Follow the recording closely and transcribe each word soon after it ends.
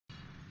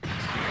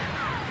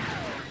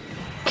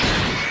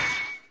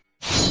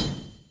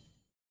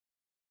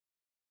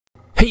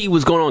Hey,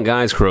 what's going on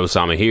guys? Faraz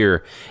Ahmed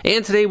here,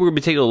 and today we're going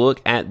to be taking a look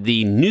at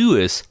the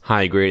newest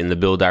high grade in the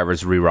Build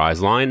Divers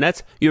Re-Rise line.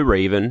 That's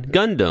Uraven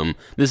Gundam.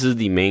 This is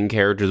the main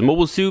character's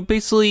mobile suit,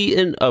 basically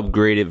an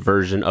upgraded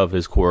version of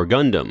his core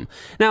Gundam.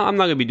 Now, I'm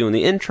not going to be doing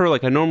the intro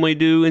like I normally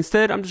do.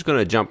 Instead, I'm just going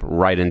to jump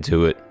right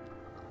into it.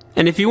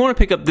 And if you want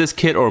to pick up this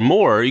kit or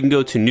more, you can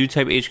go to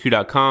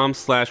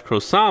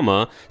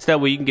newtypehq.com/Krosama, so that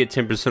way you can get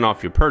 10%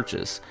 off your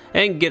purchase,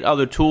 and get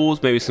other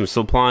tools, maybe some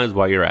supplies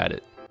while you're at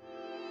it.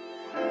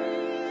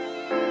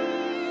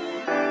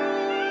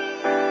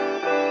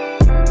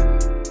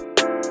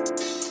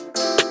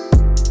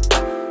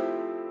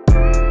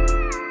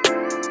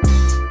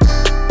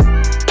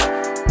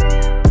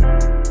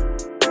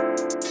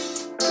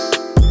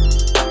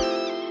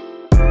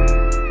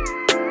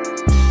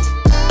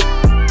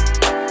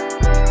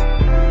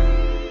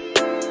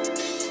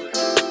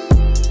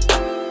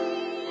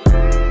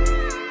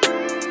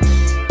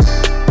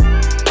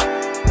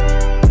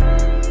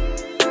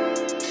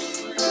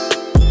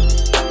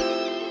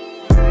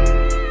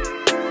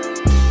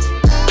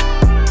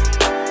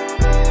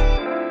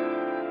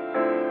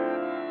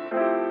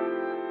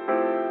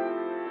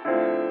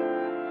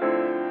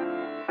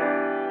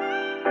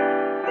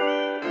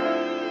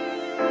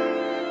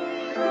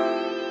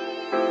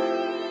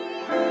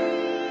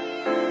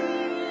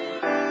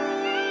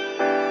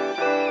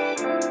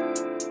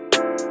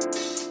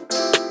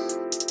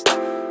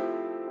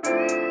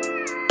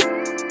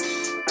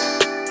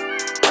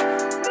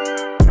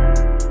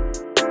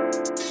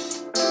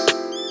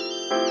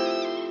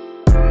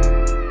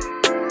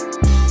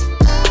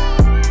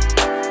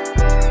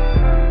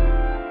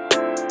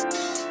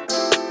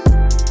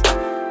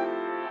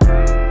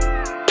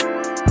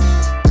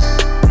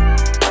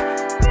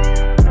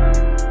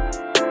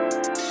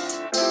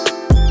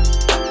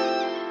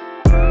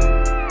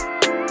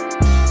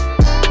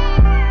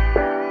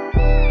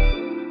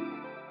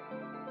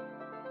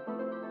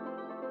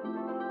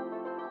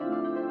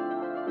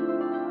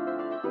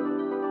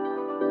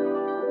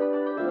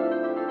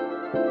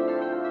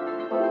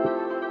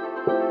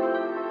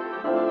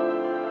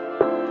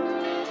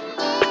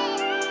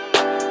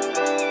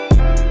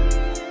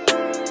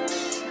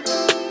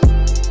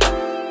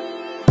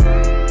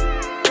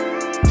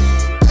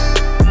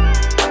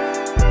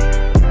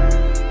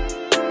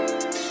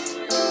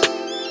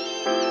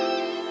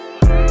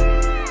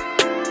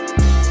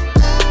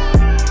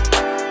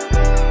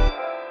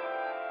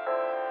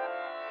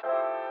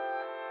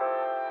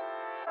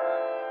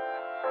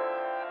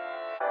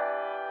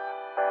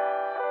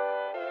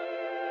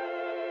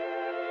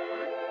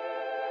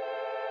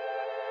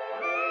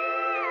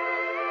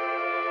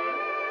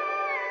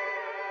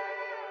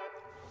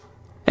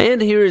 And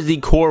here is the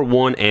Core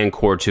 1 and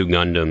Core 2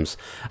 Gundams.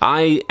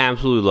 I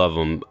absolutely love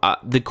them.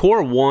 The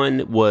Core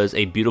 1 was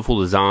a beautiful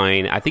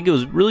design. I think it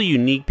was really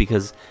unique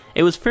because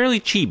it was fairly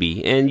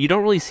chibi, and you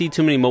don't really see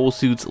too many mobile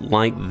suits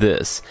like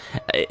this.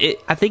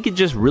 I think it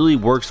just really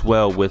works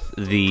well with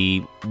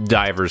the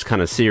Divers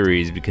kind of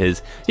series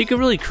because you can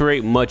really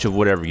create much of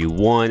whatever you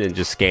want and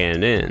just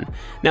scan it in.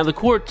 Now the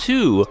Core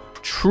 2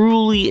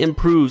 truly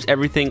improves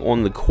everything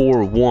on the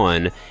Core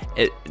 1,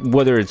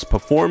 whether it's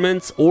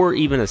performance or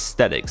even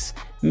aesthetics.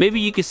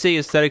 Maybe you could say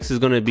aesthetics is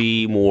going to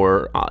be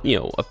more,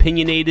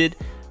 opinionated,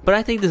 but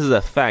I think this is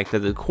a fact that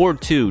the Core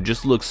 2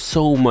 just looks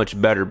so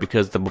much better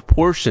because the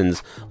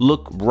proportions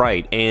look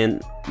right,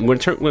 and when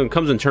it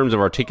comes in terms of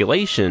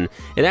articulation,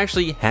 it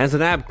actually has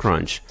an ab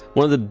crunch.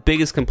 One of the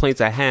biggest complaints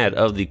I had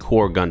of the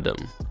Core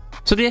Gundam.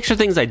 So the extra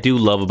things I do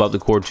love about the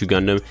Core 2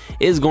 Gundam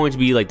is going to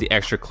be like the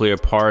extra clear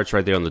parts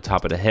right there on the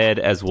top of the head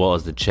as well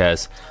as the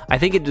chest. I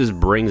think it just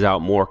brings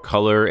out more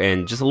color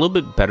and just a little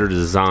bit better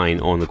design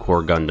on the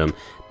Core Gundam.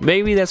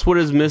 Maybe that's what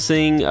is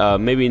missing,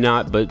 maybe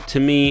not, but to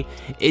me,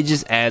 it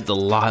just adds a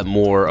lot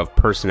more of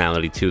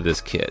personality to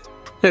this kit.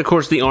 And of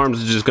course the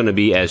arms are just going to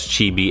be as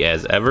chibi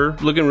as ever,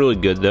 looking really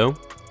good though.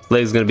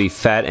 Legs going to be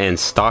fat and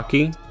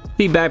stocky.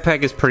 The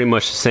backpack is pretty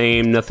much the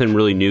same, nothing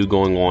really new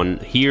going on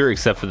here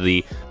except for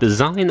the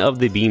design of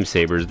the beam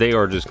sabers. They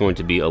are just going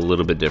to be a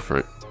little bit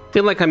different.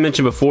 And like I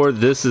mentioned before,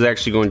 this is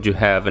actually going to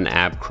have an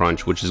ab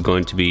crunch, which is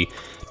going to be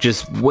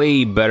just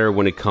way better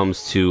when it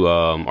comes to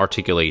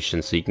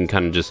articulation, so you can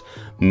kind of just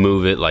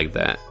move it like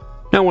that.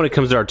 Now when it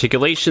comes to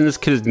articulation, this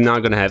kit is not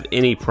going to have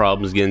any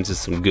problems getting to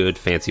some good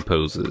fancy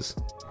poses.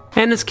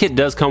 And this kit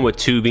does come with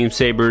two beam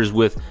sabers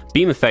with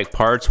beam effect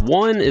parts.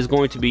 One is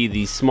going to be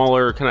the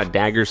smaller kind of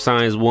dagger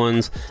size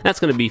ones.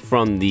 That's going to be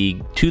from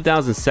the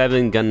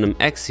 2007 Gundam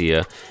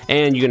Exia,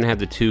 and you're going to have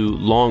the two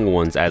long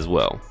ones as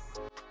well.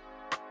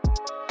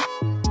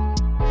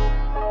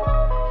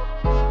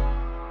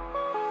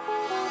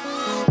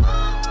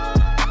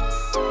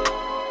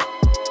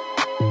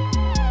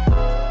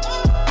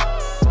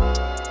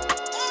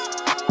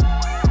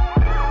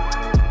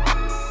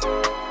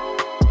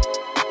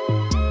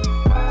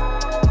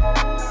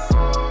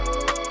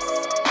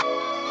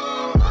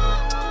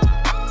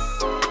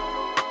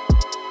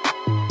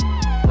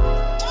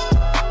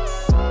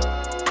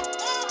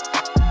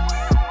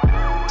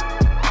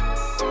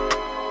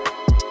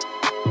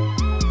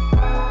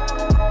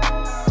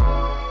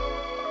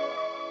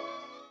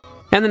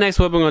 And the next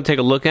weapon we're going to take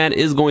a look at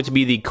is going to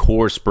be the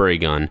Core Spray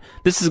Gun.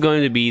 This is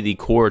going to be the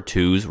Core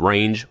 2's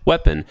range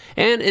weapon.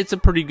 And it's a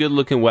pretty good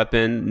looking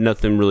weapon,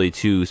 nothing really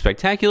too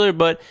spectacular,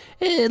 but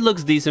it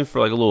looks decent for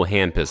like a little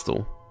hand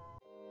pistol.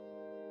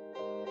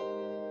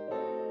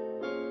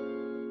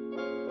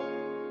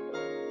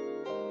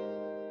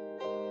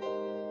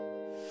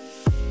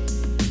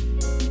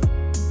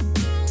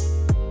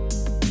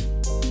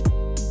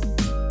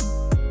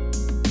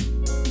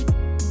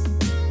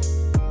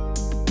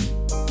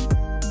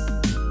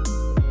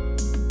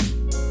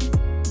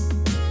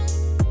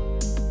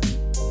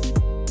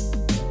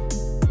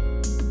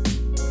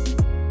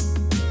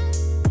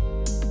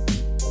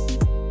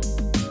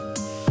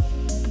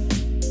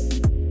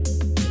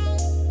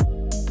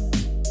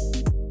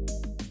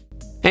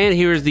 And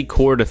here is the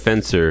Core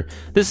Defensor.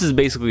 This is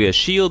basically a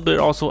shield, but it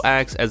also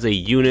acts as a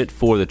unit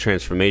for the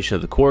transformation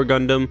of the Core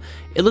Gundam.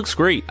 It looks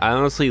great. I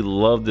honestly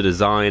love the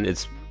design.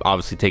 It's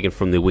obviously taken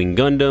from the Wing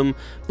Gundam,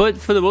 but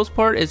for the most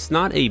part, it's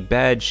not a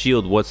bad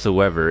shield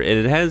whatsoever.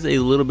 And it has a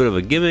little bit of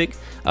a gimmick,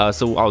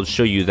 so I'll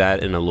show you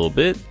that in a little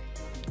bit.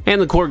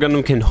 And the Core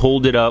Gundam can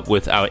hold it up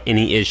without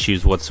any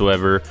issues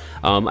whatsoever.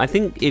 I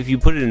think if you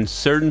put it in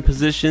certain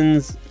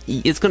positions,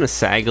 it's going to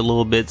sag a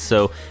little bit,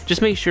 so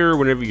just make sure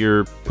whenever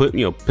you're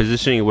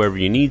positioning it wherever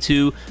you need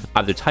to,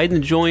 either tighten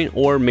the joint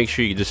or make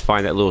sure you just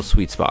find that little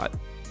sweet spot.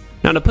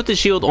 Now to put the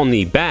shield on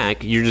the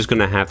back, you're just going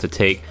to have to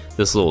take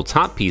this little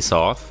top piece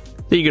off.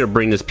 Then you're going to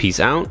bring this piece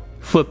out,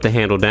 flip the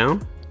handle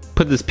down,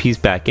 put this piece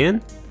back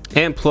in,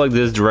 and plug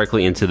this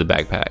directly into the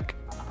backpack.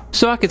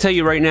 So I can tell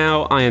you right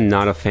now, I am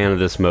not a fan of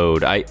this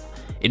mode.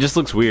 It just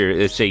looks weird.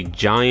 It's a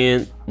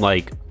giant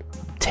like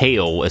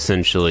tail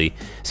essentially.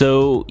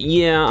 So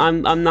yeah,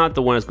 I'm not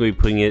the one that's going to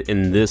be putting it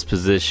in this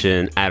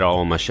position at all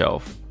on my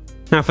shelf.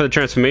 Now for the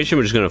transformation,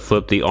 we're just going to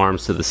flip the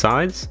arms to the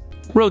sides,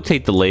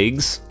 rotate the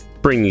legs,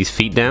 bring these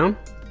feet down,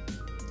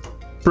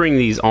 bring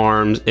these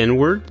arms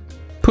inward,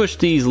 push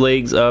these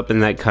legs up in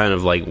that kind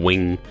of like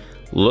wing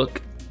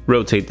look,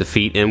 rotate the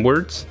feet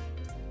inwards,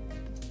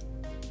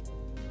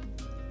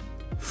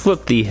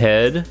 flip the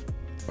head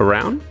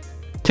around,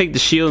 take the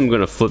shield. I'm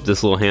going to flip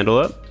this little handle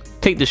up,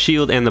 take the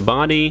shield and the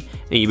body,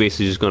 and you're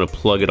basically just going to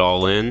plug it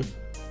all in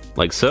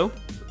like so.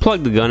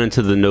 Plug the gun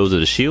into the nose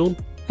of the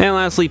shield, and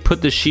lastly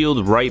put the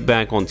shield right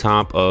back on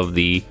top of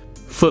the,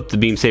 flip the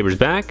beam sabers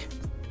back,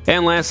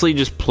 and lastly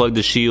just plug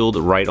the shield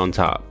right on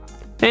top.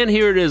 And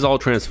here it is all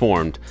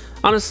transformed.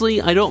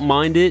 Honestly, I don't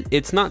mind it.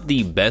 It's not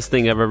the best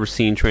thing I've ever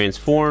seen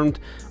transformed,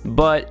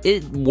 but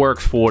it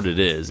works for what it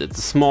is. It's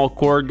a small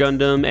Core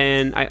Gundam,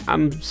 and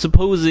I'm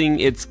supposing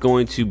it's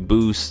going to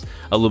boost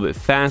a little bit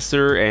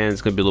faster, and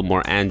it's going to be a little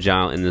more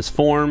agile in this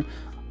form.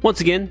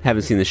 Once again,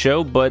 haven't seen the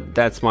show, but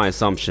that's my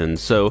assumption.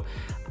 So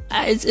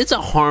it's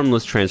a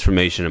harmless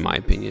transformation in my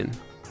opinion.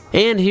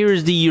 And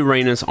here's the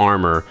Uranus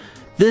armor.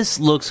 This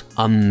looks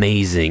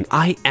amazing.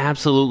 I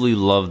absolutely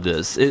love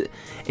this.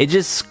 It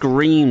just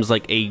screams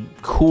like a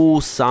cool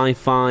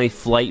sci-fi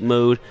flight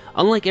mode,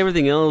 unlike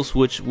everything else,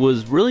 which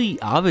was really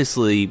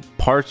obviously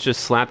parts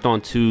just slapped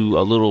onto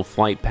a little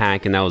flight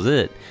pack and that was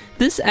it.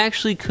 This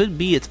actually could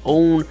be its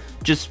own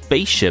just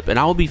spaceship, and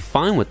I'll be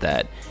fine with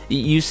that.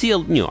 You see,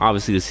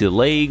 obviously you see the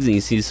legs and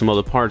you see some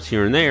other parts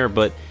here and there,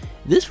 but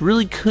this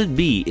really could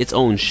be its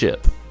own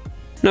ship.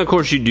 Now, of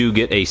course, you do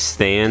get a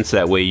stand, so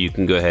that way you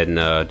can go ahead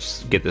and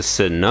just get this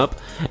sitting up.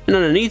 And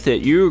underneath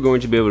it, you're going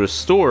to be able to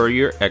store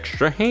your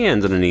extra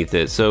hands underneath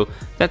it. So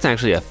that's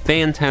actually a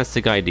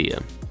fantastic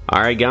idea. All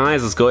right,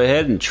 guys, let's go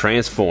ahead and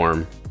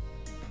transform.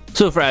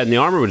 So for adding the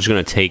armor, we're just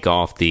going to take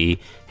off the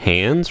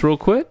hands real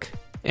quick.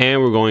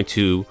 And we're going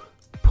to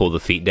pull the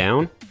feet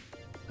down.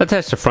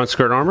 Attach the front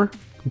skirt armor,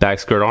 back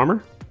skirt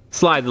armor.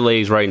 Slide the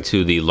legs right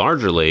into the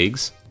larger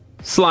legs.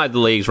 Slide the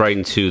legs right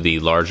into the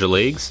larger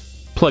legs.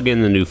 Plug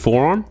in the new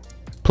forearm,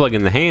 plug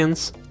in the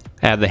hands,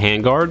 add the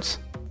hand guards,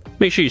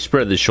 make sure you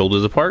spread the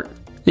shoulders apart,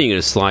 then you're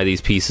going to slide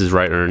these pieces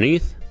right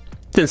underneath,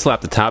 then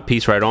slap the top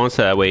piece right on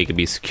so that way it can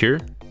be secure,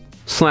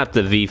 slap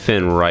the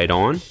V-fin right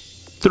on,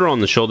 throw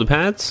on the shoulder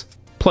pads,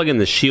 plug in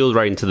the shield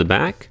right into the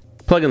back,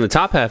 plug in the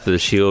top half of the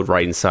shield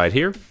right inside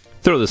here,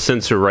 throw the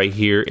sensor right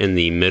here in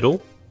the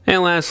middle,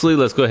 and lastly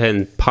let's go ahead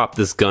and pop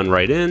this gun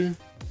right in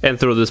and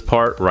throw this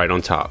part right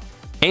on top.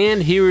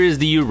 And here is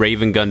the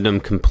Uraven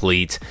Gundam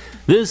complete.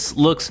 This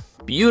looks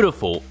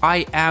beautiful.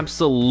 I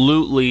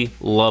absolutely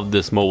love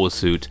this mobile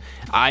suit.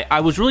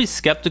 I was really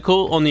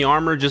skeptical on the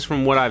armor just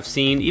from what I've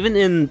seen. Even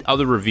in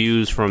other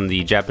reviews from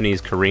the Japanese,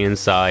 Korean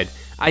side,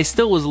 I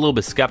still was a little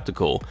bit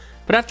skeptical.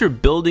 But after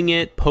building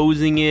it,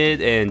 posing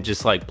it, and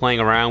just like playing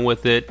around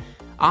with it,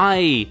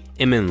 I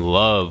am in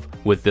love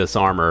with this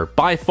armor.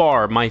 By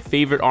far, my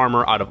favorite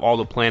armor out of all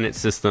the planet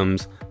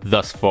systems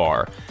thus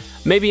far.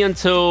 Maybe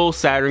until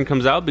Saturn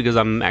comes out, because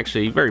I'm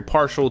actually very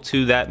partial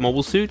to that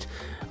mobile suit.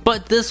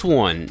 But this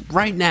one,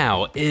 right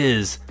now,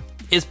 is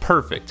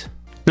perfect.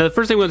 Now the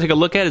first thing we're going to take a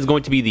look at is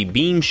going to be the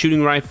Beam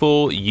Shooting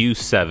Rifle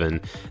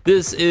U7.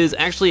 This is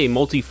actually a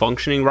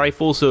multi-functioning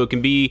rifle, so it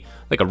can be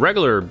like a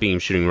regular beam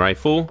shooting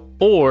rifle,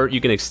 or you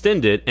can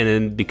extend it and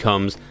it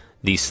becomes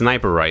the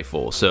sniper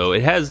rifle. So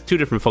it has two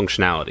different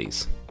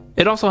functionalities.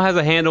 It also has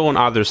a handle on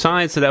either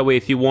side, so that way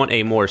if you want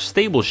a more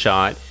stable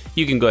shot,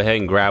 you can go ahead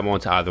and grab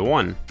onto either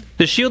one.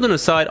 The shield on the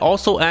side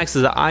also acts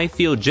as an eye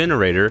field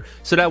generator,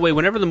 so that way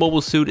whenever the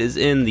mobile suit is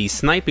in the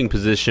sniping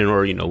position,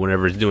 or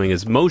whenever it's doing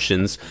its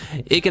motions,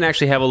 it can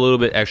actually have a little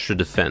bit extra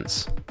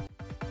defense.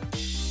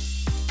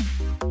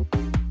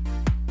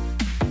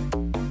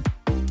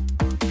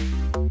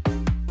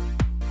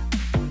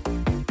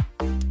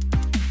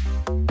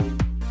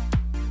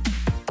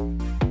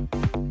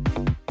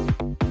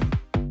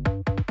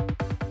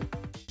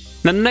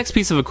 Now the next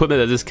piece of equipment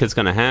that this kit's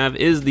going to have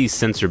is the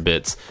sensor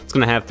bits. It's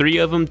going to have 3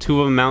 of them, 2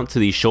 of them mount to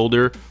the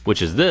shoulder,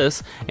 which is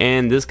this,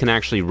 and this can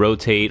actually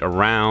rotate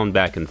around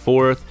back and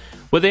forth.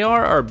 What they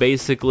are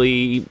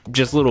basically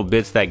just little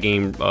bits that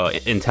gain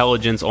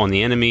intelligence on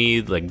the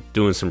enemy, like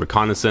doing some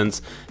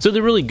reconnaissance. So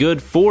they're really good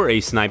for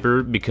a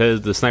sniper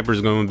because the sniper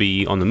is going to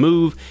be on the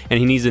move and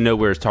he needs to know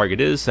where his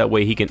target is, so that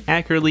way he can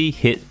accurately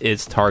hit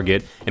its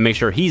target and make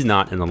sure he's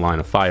not in the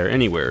line of fire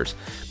anywheres.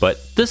 But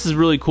this is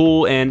really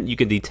cool, and you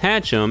can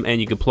detach them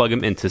and you can plug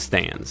them into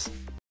stands.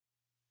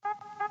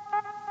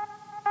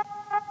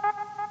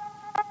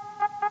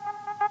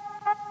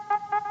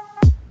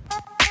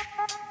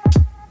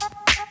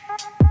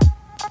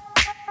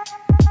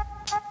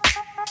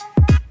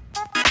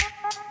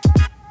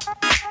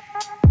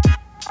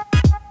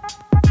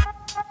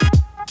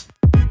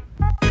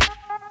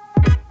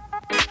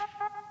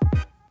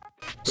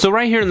 So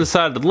right here on the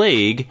side of the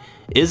leg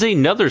is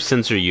another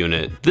sensor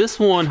unit. This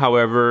one,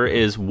 however,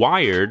 is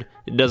wired.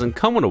 It doesn't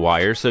come with a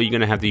wire, so you're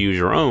going to have to use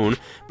your own,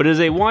 but it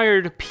is a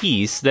wired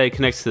piece that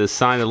connects to the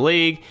side of the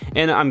leg,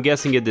 and I'm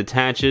guessing it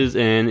detaches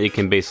and it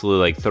can basically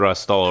like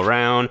thrust all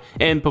around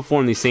and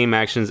perform the same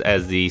actions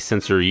as the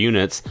sensor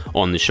units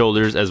on the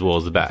shoulders as well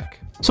as the back.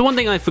 So one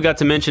thing I forgot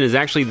to mention is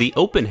actually the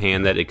open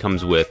hand that it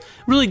comes with.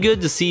 Really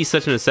good to see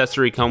such an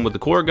accessory come with the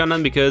core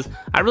Gundam, because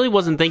I really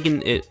wasn't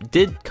thinking it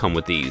did come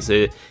with these.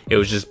 It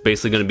was just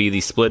basically going to be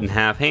the split in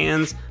half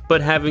hands,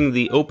 but having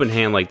the open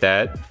hand like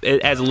that,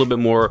 it adds a little bit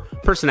more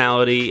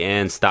personality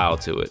and style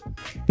to it.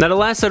 Now the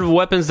last set of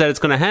weapons that it's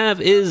going to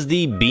have is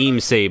the beam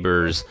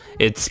sabers.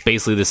 It's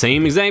basically the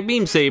same exact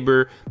beam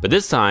saber, but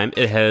this time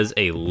it has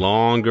a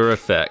longer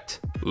effect.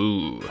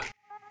 Ooh.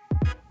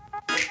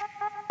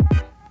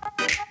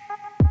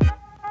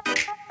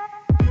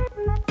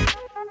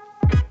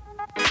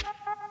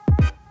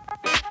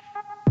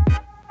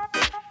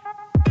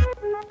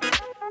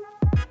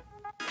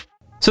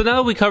 So now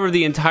that we covered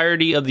the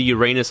entirety of the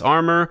Uranus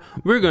armor,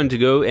 we're going to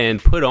go and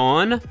put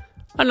on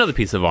another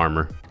piece of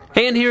armor.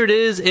 And here it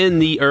is in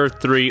the Earth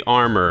 3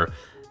 armor.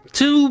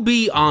 To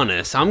be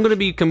honest, I'm going to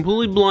be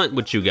completely blunt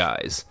with you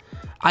guys.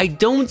 I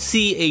don't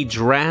see a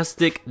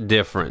drastic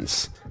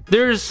difference.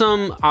 There's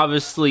some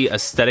obviously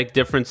aesthetic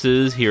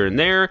differences here and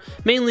there,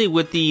 mainly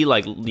with the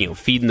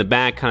feet in the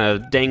back kind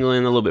of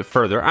dangling a little bit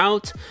further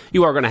out.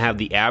 You are going to have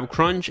the ab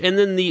crunch, and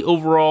then the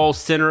overall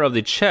center of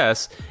the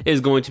chest is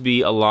going to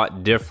be a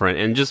lot different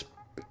and just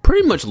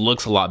pretty much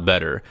looks a lot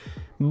better.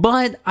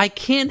 But I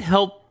can't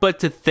help but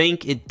to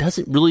think it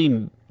doesn't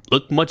really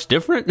look much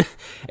different.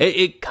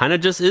 It kind of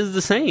just is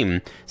the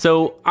same.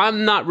 So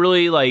I'm not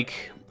really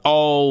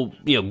all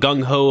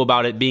gung-ho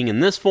about it being in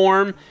this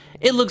form.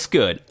 It looks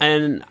good,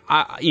 and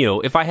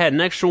if I had an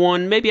extra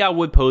one, maybe I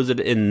would pose it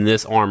in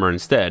this armor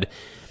instead.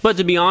 But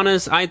to be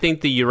honest, I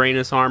think the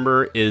Uranus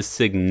armor is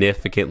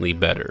significantly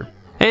better.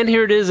 And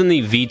here it is in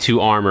the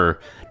V2 armor.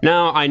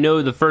 Now, I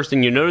know the first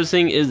thing you're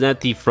noticing is that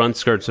the front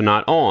skirts are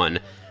not on.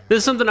 This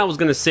is something I was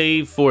going to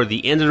save for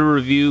the end of the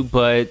review,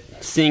 but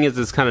seeing as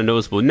it's kind of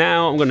noticeable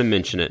now, I'm going to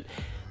mention it.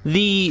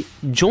 The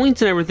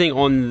joints and everything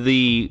on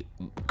the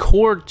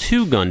Core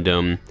 2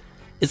 Gundam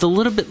is a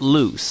little bit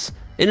loose.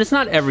 And it's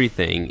not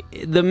everything.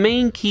 The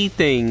main key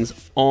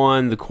things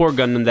on the core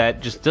Gundam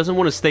that just doesn't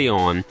want to stay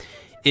on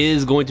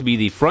is going to be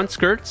the front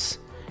skirts,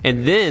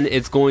 and then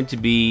it's going to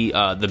be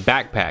the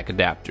backpack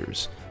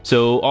adapters.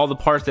 So all the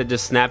parts that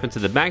just snap into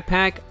the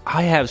backpack,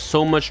 I have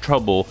so much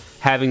trouble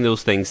having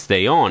those things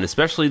stay on,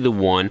 especially the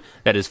one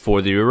that is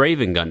for the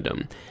Uraven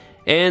Gundam.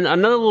 And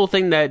another little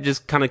thing that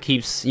just kind of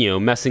keeps,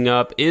 messing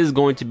up is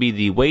going to be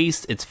the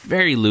waist. It's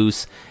very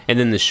loose, and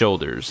then the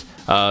shoulders.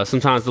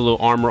 Sometimes the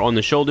little armor on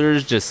the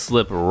shoulders just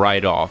slip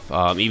right off.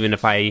 Even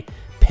if I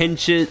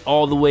pinch it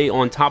all the way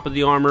on top of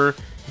the armor,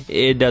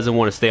 it doesn't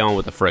want to stay on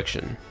with the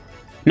friction.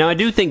 Now, I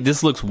do think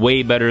this looks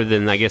way better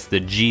than, I guess,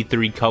 the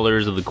G3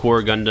 colors of the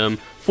core Gundam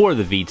for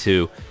the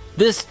V2.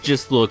 This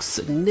just looks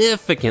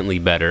significantly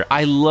better.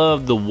 I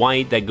love the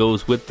white that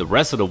goes with the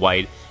rest of the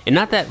white, and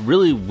not that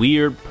really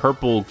weird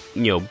purple,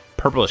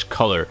 purplish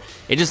color.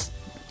 It just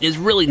is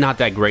really not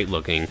that great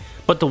looking.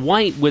 But the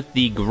white with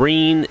the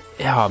green,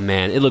 oh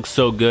man, it looks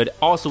so good.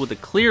 Also with the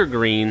clear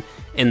green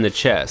in the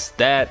chest,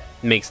 that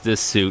makes this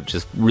suit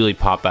just really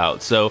pop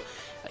out. So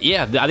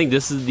yeah, I think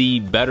this is the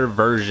better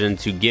version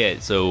to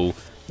get. So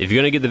if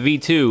you're gonna get the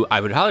V2,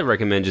 I would highly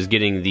recommend just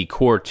getting the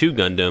Core 2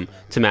 Gundam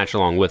to match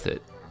along with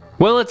it.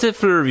 Well, that's it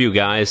for the review,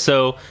 guys.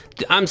 So,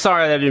 I'm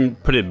sorry that I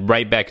didn't put it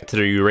right back into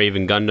the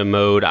Uraven Gundam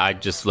mode. I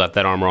just left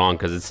that armor on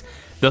because it's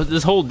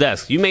this whole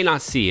desk. You may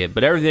not see it,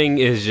 but everything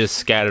is just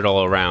scattered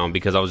all around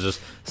because I was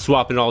just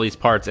swapping all these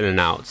parts in and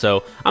out.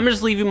 So, I'm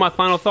just leaving my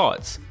final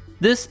thoughts.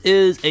 This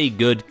is a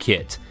good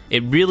kit.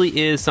 It really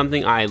is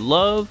something I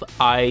love.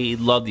 I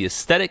love the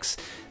aesthetics.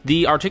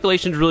 The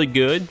articulation is really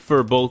good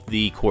for both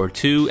the Core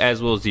 2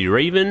 as well as the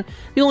Uraven.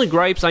 The only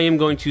gripes I am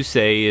going to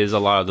say is a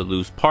lot of the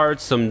loose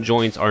parts. Some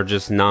joints are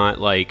just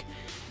not like,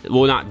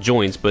 well, not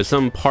joints, but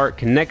some part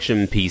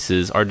connection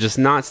pieces are just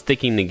not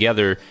sticking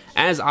together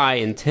as I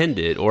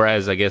intended, or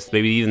as I guess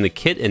maybe even the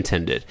kit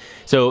intended.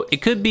 So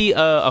it could be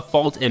a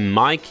fault in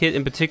my kit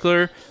in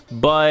particular,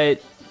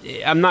 but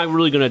I'm not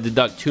really going to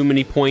deduct too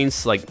many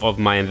points like of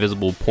my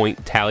invisible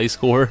point tally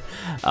score.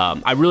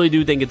 I really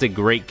do think it's a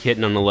great kit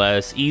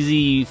nonetheless.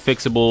 Easy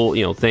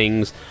fixable,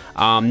 things.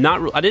 I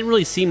didn't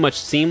really see much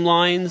seam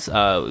lines.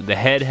 The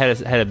head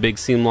had a big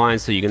seam line,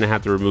 so you're going to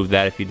have to remove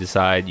that if you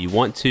decide you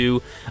want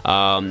to.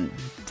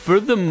 For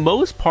the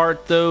most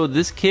part, though,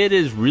 this kit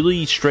is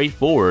really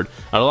straightforward.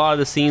 A lot of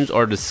the seams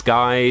are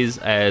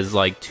disguised as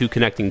like two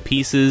connecting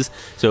pieces,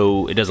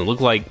 so it doesn't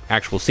look like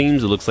actual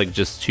seams. It looks like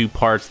just two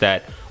parts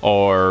that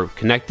are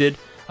connected.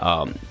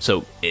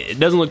 So it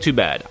doesn't look too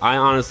bad. I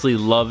honestly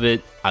love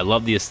it. I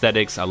love the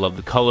aesthetics. I love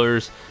the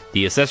colors.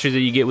 The accessories that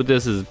you get with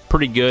this is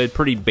pretty good,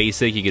 pretty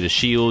basic. You get a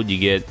shield, you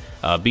get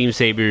beam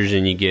sabers,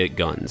 and you get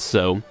guns.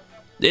 So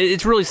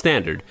it's really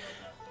standard.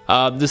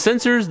 The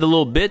sensors, the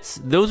little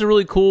bits, those are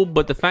really cool,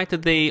 but the fact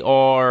that they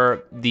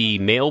are the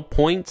male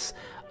points,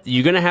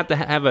 you're going to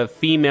have a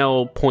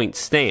female point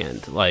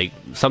stand, like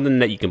something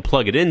that you can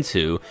plug it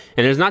into,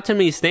 and there's not too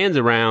many stands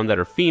around that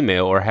are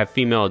female or have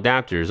female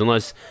adapters,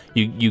 unless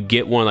you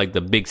get one like the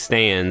big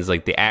stands,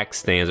 like the Axe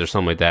stands or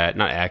something like that,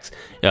 not Axe,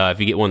 if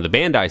you get one of the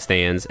Bandai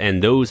stands,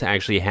 and those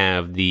actually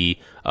have the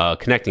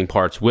connecting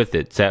parts with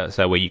it, so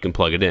that way you can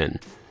plug it in.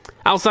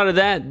 Outside of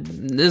that,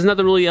 there's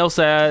nothing really else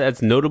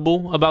that's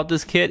notable about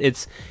this kit.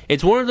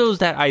 It's one of those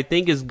that I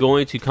think is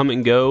going to come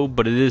and go,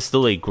 but it is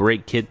still a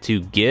great kit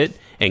to get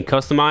and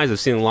customize. I've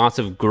seen lots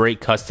of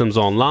great customs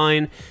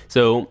online,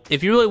 so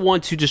if you really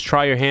want to just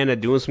try your hand at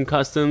doing some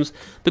customs,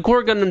 the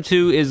Core Gundam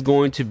 2 is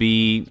going to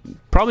be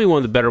probably one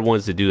of the better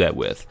ones to do that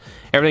with.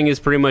 Everything is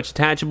pretty much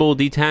attachable,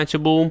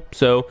 detachable,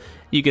 so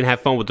you can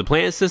have fun with the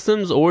planet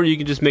systems, or you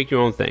can just make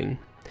your own thing.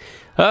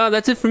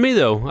 That's it for me,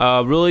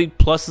 though. Really,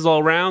 pluses all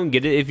around.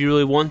 Get it if you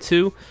really want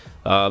to.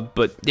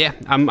 But yeah,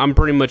 I'm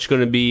pretty much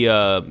going to be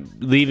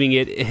leaving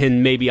it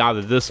in maybe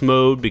either this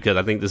mode, because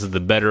I think this is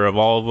the better of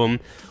all of them,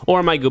 or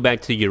I might go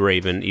back to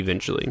Uraven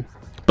eventually.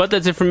 But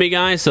that's it for me,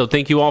 guys. So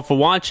thank you all for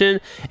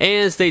watching,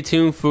 and stay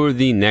tuned for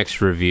the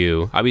next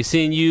review. I'll be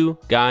seeing you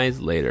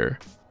guys later.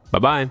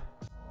 Bye-bye.